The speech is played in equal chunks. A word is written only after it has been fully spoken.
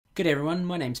Good day everyone,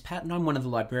 my name's Pat and I'm one of the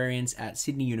librarians at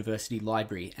Sydney University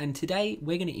Library, and today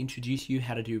we're going to introduce you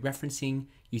how to do referencing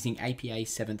using APA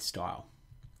 7th style.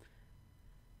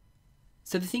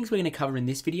 So the things we're going to cover in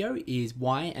this video is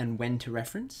why and when to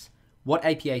reference, what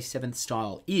APA 7th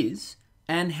style is,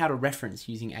 and how to reference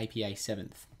using APA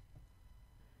 7th.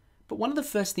 But one of the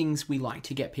first things we like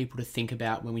to get people to think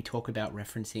about when we talk about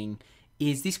referencing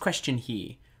is this question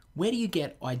here: where do you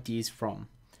get ideas from?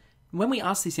 When we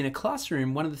ask this in a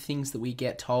classroom, one of the things that we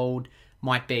get told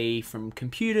might be from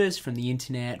computers, from the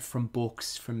internet, from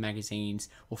books, from magazines,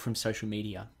 or from social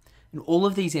media. And all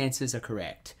of these answers are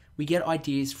correct. We get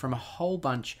ideas from a whole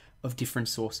bunch of different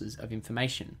sources of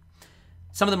information.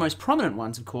 Some of the most prominent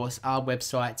ones, of course, are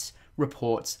websites,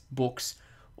 reports, books,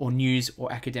 or news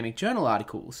or academic journal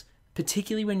articles,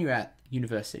 particularly when you're at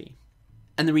university.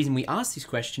 And the reason we ask this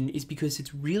question is because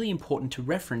it's really important to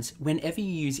reference whenever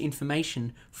you use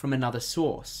information from another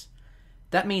source.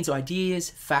 That means ideas,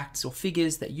 facts, or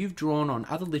figures that you've drawn on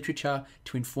other literature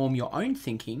to inform your own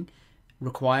thinking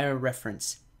require a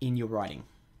reference in your writing.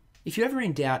 If you're ever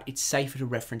in doubt, it's safer to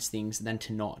reference things than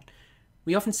to not.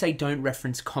 We often say don't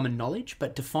reference common knowledge,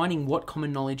 but defining what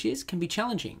common knowledge is can be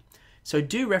challenging. So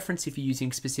do reference if you're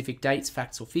using specific dates,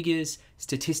 facts, or figures,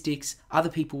 statistics, other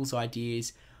people's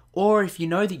ideas, or if you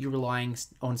know that you're relying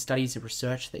on studies or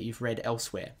research that you've read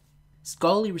elsewhere.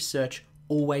 Scholarly research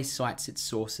always cites its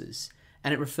sources,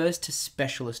 and it refers to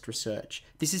specialist research.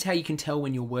 This is how you can tell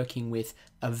when you're working with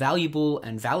a valuable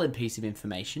and valid piece of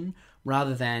information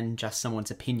rather than just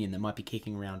someone's opinion that might be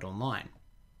kicking around online.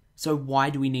 So why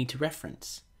do we need to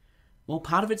reference? Well,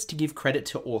 part of it's to give credit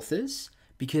to authors,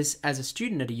 because as a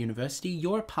student at a university,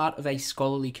 you're a part of a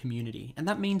scholarly community, and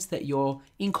that means that you're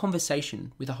in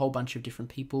conversation with a whole bunch of different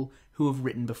people who have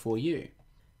written before you.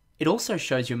 It also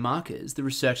shows your markers the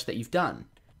research that you've done,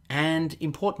 and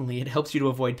importantly, it helps you to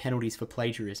avoid penalties for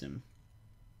plagiarism.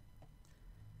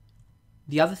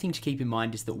 The other thing to keep in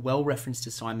mind is that well-referenced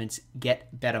assignments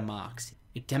get better marks.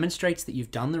 It demonstrates that you've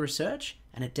done the research,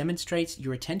 and it demonstrates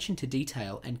your attention to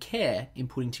detail and care in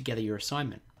putting together your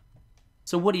assignment.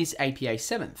 So what is APA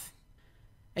 7th?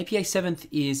 APA 7th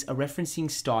is a referencing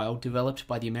style developed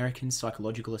by the American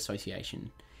Psychological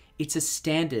Association. It's a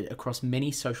standard across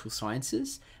many social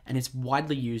sciences, and it's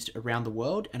widely used around the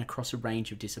world and across a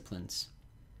range of disciplines.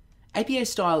 APA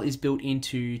style is built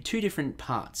into two different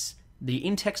parts: the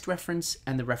in-text reference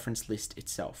and the reference list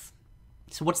itself.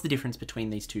 So what's the difference between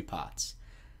these two parts?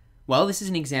 Well, this is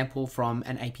an example from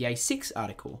an APA 6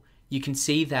 article. You can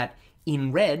see that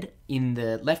in red, in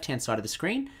the left-hand side of the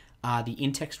screen, are the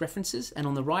in-text references, and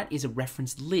on the right is a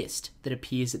reference list that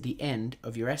appears at the end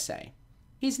of your essay.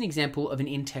 Here's an example of an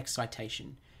in-text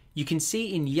citation. You can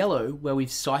see in yellow where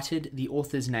we've cited the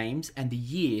author's names and the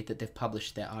year that they've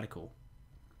published their article.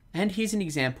 And here's an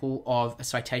example of a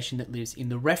citation that lives in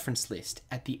the reference list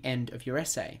at the end of your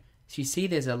essay. So you see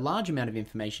there's a large amount of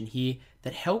information here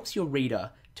that helps your reader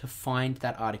to find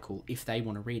that article if they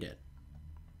want to read it.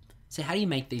 So how do you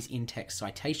make these in-text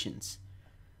citations?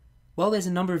 Well, there's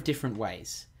a number of different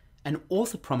ways. An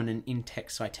author-prominent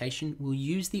in-text citation will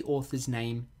use the author's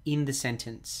name in the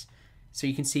sentence. So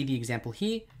you can see the example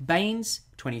here. Baines,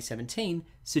 2017,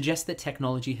 suggests that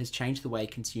technology has changed the way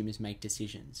consumers make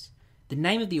decisions. The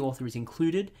name of the author is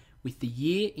included, with the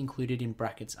year included in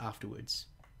brackets afterwards.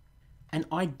 An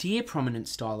idea-prominent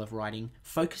style of writing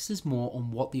focuses more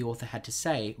on what the author had to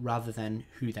say rather than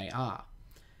who they are.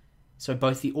 So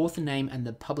both the author name and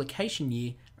the publication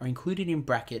year are included in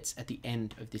brackets at the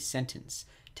end of this sentence.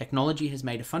 Technology has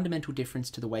made a fundamental difference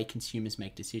to the way consumers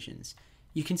make decisions.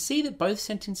 You can see that both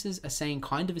sentences are saying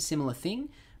kind of a similar thing,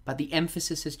 but the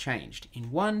emphasis has changed.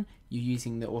 In one, you're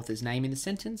using the author's name in the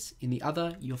sentence. In the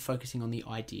other, you're focusing on the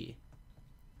idea.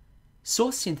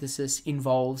 Source synthesis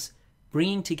involves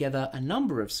bringing together a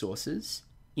number of sources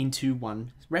into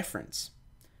one reference.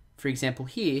 For example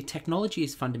here, technology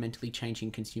is fundamentally changing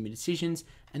consumer decisions,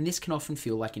 and this can often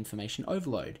feel like information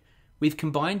overload. We've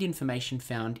combined information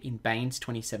found in Baines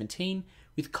 2017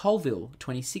 with Colville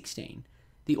 2016.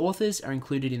 The authors are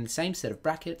included in the same set of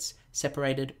brackets,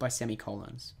 separated by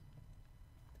semicolons.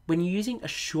 When you're using a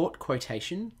short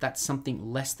quotation, that's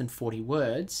something less than 40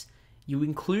 words, you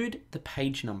include the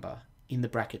page number in the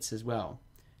brackets as well.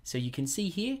 So you can see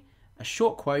here a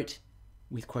short quote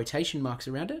with quotation marks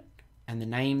around it, and the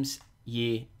names,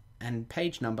 year, and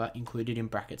page number included in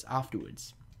brackets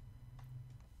afterwards.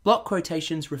 Block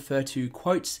quotations refer to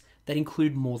quotes that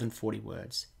include more than 40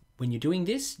 words. When you're doing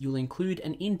this, you'll include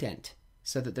an indent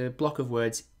so that the block of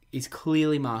words is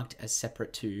clearly marked as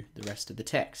separate to the rest of the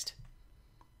text.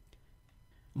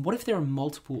 What if there are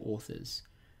multiple authors?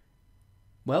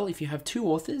 Well, if you have two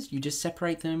authors, you just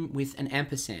separate them with an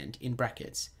ampersand in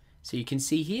brackets. So you can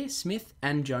see here, Smith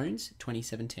and Jones,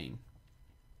 2017.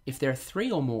 If there are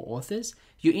three or more authors,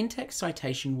 your in-text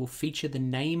citation will feature the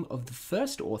name of the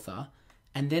first author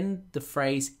and then the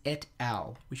phrase et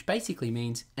al., which basically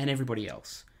means and everybody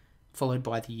else, followed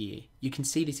by the year. You can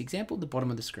see this example at the bottom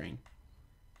of the screen.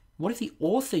 What if the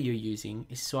author you're using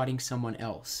is citing someone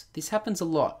else? This happens a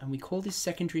lot, and we call this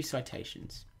secondary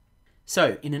citations.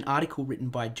 So, in an article written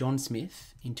by John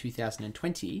Smith in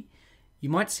 2020, you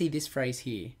might see this phrase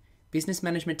here: business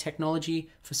management technology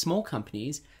for small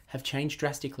companies have changed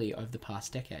drastically over the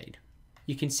past decade.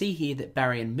 You can see here that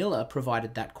Barry and Miller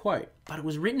provided that quote, but it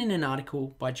was written in an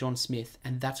article by John Smith,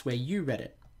 and that's where you read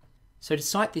it. So to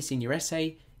cite this in your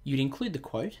essay, you'd include the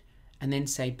quote, and then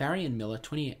say Barry and Miller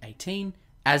 2018,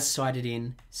 as cited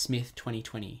in Smith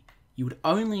 2020. You would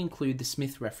only include the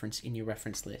Smith reference in your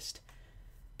reference list.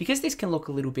 Because this can look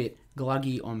a little bit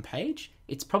gluggy on page,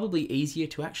 it's probably easier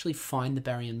to actually find the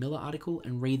Barry and Miller article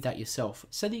and read that yourself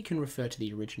so that you can refer to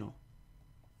the original.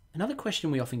 Another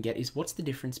question we often get is what's the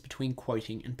difference between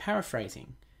quoting and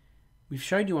paraphrasing? We've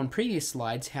showed you on previous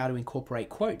slides how to incorporate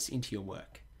quotes into your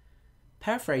work.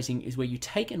 Paraphrasing is where you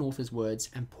take an author's words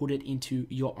and put it into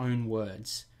your own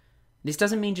words. This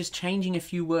doesn't mean just changing a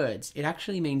few words, it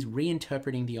actually means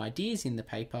reinterpreting the ideas in the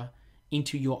paper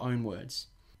into your own words.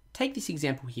 Take this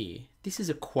example here. This is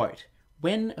a quote.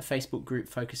 When a Facebook group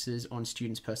focuses on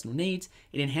students' personal needs,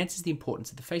 it enhances the importance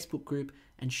of the Facebook group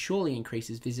and surely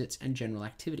increases visits and general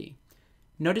activity.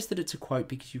 Notice that it's a quote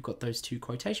because you've got those two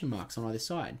quotation marks on either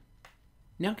side.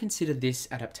 Now consider this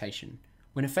adaptation.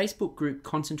 When a Facebook group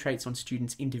concentrates on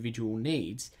students' individual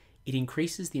needs, it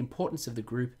increases the importance of the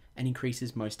group and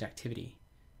increases most activity.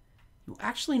 You'll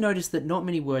actually notice that not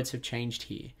many words have changed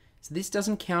here, so this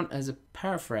doesn't count as a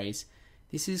paraphrase.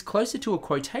 This is closer to a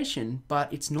quotation,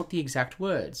 but it's not the exact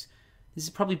words. This is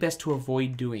probably best to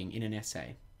avoid doing in an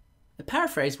essay. A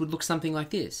paraphrase would look something like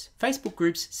this. Facebook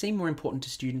groups seem more important to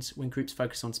students when groups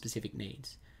focus on specific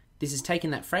needs. This has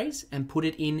taken that phrase and put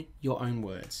it in your own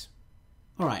words.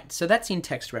 Alright, so that's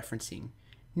in-text referencing.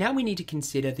 Now we need to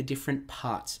consider the different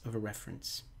parts of a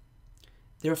reference.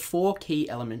 There are four key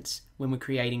elements when we're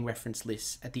creating reference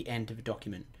lists at the end of a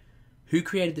document. Who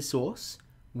created the source?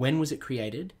 When was it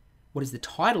created? What is the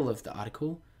title of the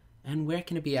article? And where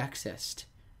can it be accessed?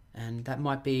 And that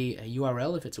might be a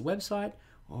URL if it's a website,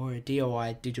 or a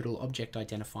DOI, digital object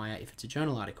identifier, if it's a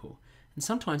journal article. And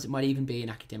sometimes it might even be an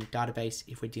academic database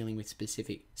if we're dealing with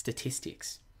specific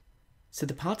statistics. So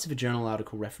the parts of a journal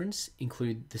article reference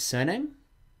include the surname,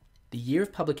 the year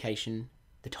of publication,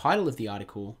 the title of the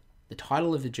article, the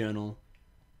title of the journal,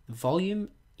 the volume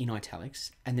in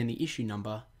italics, and then the issue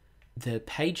number, the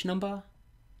page number,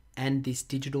 and this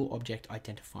digital object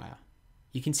identifier.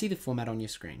 You can see the format on your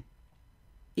screen.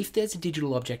 If there's a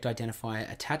digital object identifier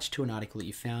attached to an article that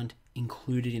you found,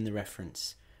 include it in the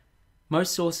reference.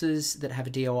 Most sources that have a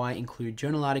DOI include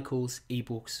journal articles,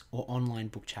 ebooks, or online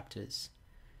book chapters.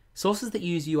 Sources that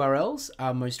use URLs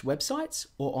are most websites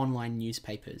or online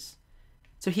newspapers.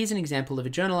 So here's an example of a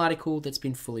journal article that's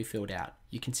been fully filled out.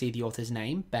 You can see the author's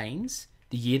name, Baines,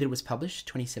 the year that it was published,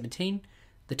 2017,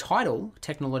 the title,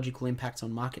 Technological Impacts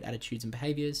on Market Attitudes and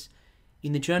Behaviours,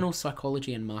 in the journal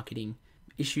Psychology and Marketing,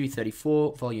 issue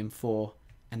 34, volume 4,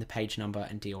 and the page number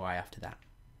and DOI after that.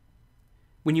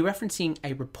 When you're referencing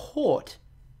a report,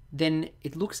 then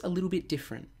it looks a little bit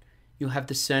different. You'll have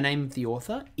the surname of the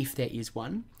author, if there is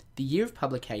one, the year of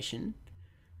publication,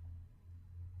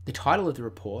 the title of the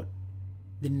report,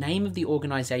 the name of the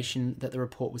organisation that the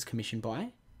report was commissioned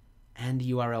by, and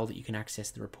the URL that you can access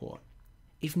the report.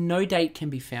 If no date can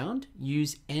be found,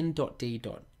 use n.d.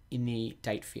 in the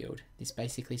date field. This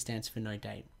basically stands for no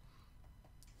date.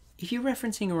 If you're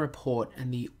referencing a report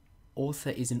and the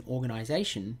author is an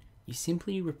organisation, you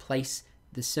simply replace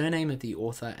the surname of the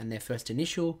author and their first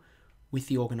initial with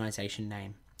the organisation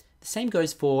name. The same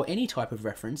goes for any type of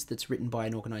reference that's written by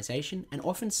an organisation and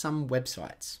often some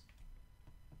websites.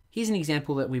 Here's an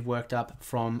example that we've worked up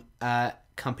from a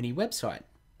company website.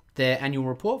 Their annual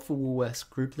report for Woolworths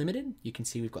Group Limited. You can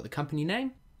see we've got the company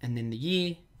name and then the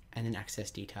year and then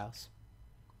access details.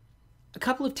 A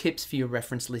couple of tips for your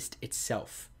reference list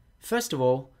itself. First of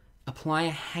all, apply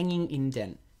a hanging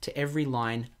indent to every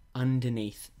line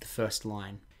underneath the first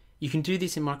line. You can do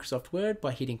this in Microsoft Word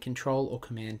by hitting Control or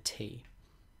Command T.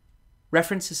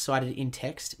 References cited in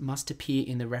text must appear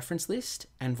in the reference list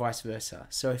and vice versa.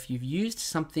 So if you've used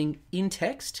something in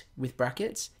text with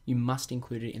brackets, you must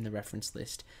include it in the reference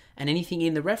list. And anything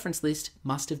in the reference list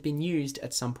must have been used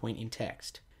at some point in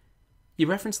text. Your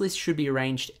reference list should be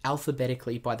arranged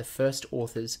alphabetically by the first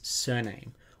author's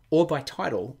surname or by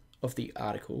title of the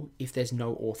article if there's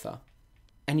no author.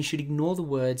 And you should ignore the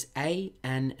words a,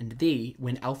 an, and the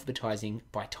when alphabetizing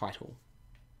by title.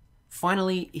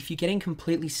 Finally, if you're getting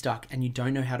completely stuck and you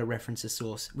don't know how to reference a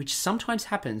source, which sometimes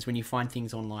happens when you find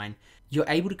things online, you're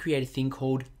able to create a thing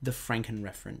called the Franken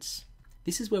reference.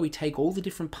 This is where we take all the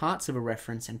different parts of a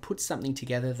reference and put something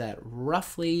together that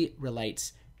roughly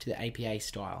relates to the APA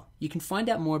style. You can find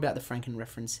out more about the Franken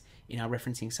reference in our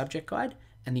referencing subject guide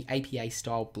and the APA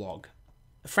style blog.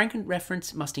 A Franken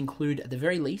reference must include, at the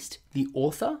very least, the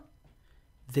author,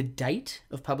 the date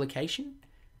of publication,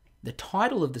 the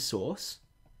title of the source,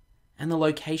 and the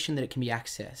location that it can be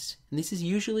accessed. And this is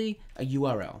usually a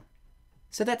URL.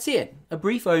 So that's it, a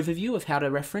brief overview of how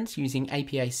to reference using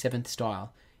APA 7th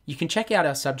style. You can check out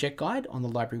our subject guide on the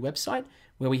library website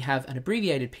where we have an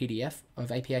abbreviated PDF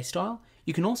of APA style.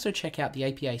 You can also check out the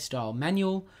APA style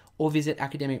manual or visit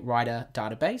Academic Writer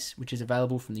Database, which is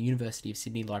available from the University of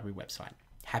Sydney Library website.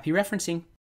 Happy referencing!